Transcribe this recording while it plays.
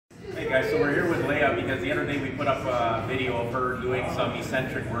Guys, so we're here with Leah because the other day we put up a video of her doing some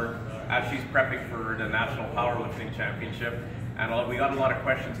eccentric work as she's prepping for the National Powerlifting Championship. And we got a lot of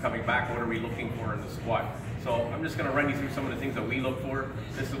questions coming back. What are we looking for in the squat? So I'm just going to run you through some of the things that we look for.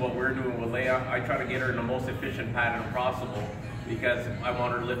 This is what we're doing with Leah. I try to get her in the most efficient pattern possible because I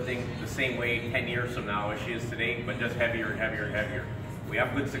want her lifting the same way 10 years from now as she is today, but just heavier and heavier and heavier. We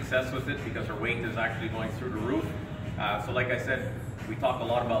have good success with it because her weight is actually going through the roof. So like I said, we talk a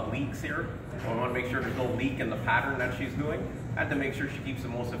lot about leaks here. We want to make sure there's no leak in the pattern that she's doing and to make sure she keeps the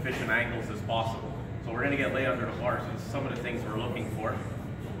most efficient angles as possible. So we're going to get Leah under the bar. So this is some of the things we're looking for.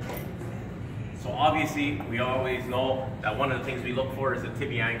 So obviously, we always know that one of the things we look for is the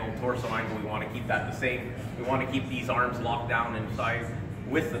tibia angle, torso angle. We want to keep that the same. We want to keep these arms locked down inside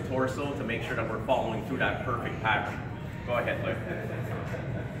with the torso to make sure that we're following through that perfect pattern. Go ahead, Leah.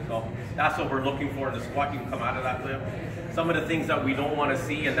 So that's what we're looking for in the squat. You can come out of that, Leah. Some of the things that we don't want to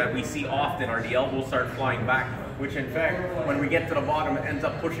see and that we see often are the elbows start flying back, which in fact, when we get to the bottom, it ends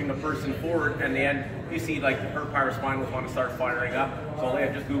up pushing the person forward, and then you see like her paraspinals want to start firing up. So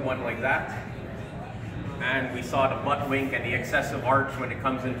Leah, just do one like that. And we saw the butt wink and the excessive arch when it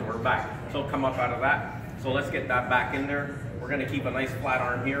comes into her back. So come up out of that. So let's get that back in there. We're going to keep a nice flat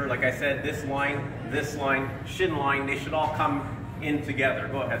arm here. Like I said, this line, shin line, they should all come in together.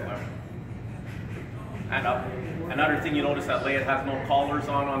 Go ahead, Leah. And up. Another thing you notice that Leah has no collars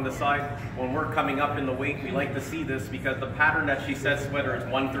on the side. When we're coming up in the weight, we like to see this because the pattern that she sets, whether it's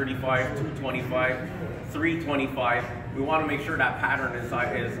 135, 225, 325, we want to make sure that pattern is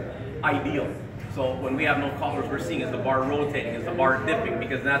ideal. So when we have no collars, we're seeing is the bar rotating, is the bar dipping,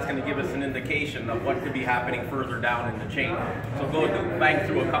 because that's going to give us an indication of what could be happening further down in the chain. So go bang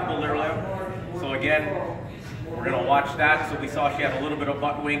through a couple there, Leah. So again, we're going to watch that. So we saw she had a little bit of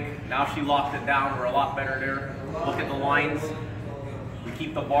butt wink. Now she locked it down. We're a lot better there. Look at the lines. We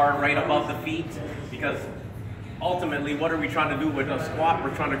keep the bar right above the feet because ultimately, what are we trying to do with a squat?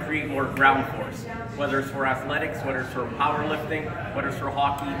 We're trying to create more ground force. Whether it's for athletics, whether it's for powerlifting, whether it's for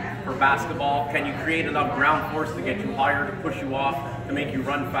hockey, for basketball. Can you create enough ground force to get you higher, to push you off, to make you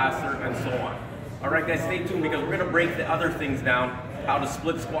run faster, and so on? All right, guys, stay tuned because we're going to break the other things down. How the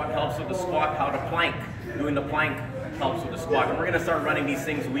split squat helps with the squat, how to plank. Doing the plank helps with the squat. And we're going to start running these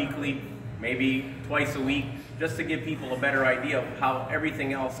things weekly, maybe twice a week, just to give people a better idea of how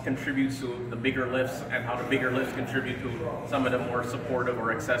everything else contributes to the bigger lifts and how the bigger lifts contribute to some of the more supportive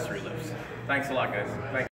or accessory lifts. Thanks a lot, guys. Thanks.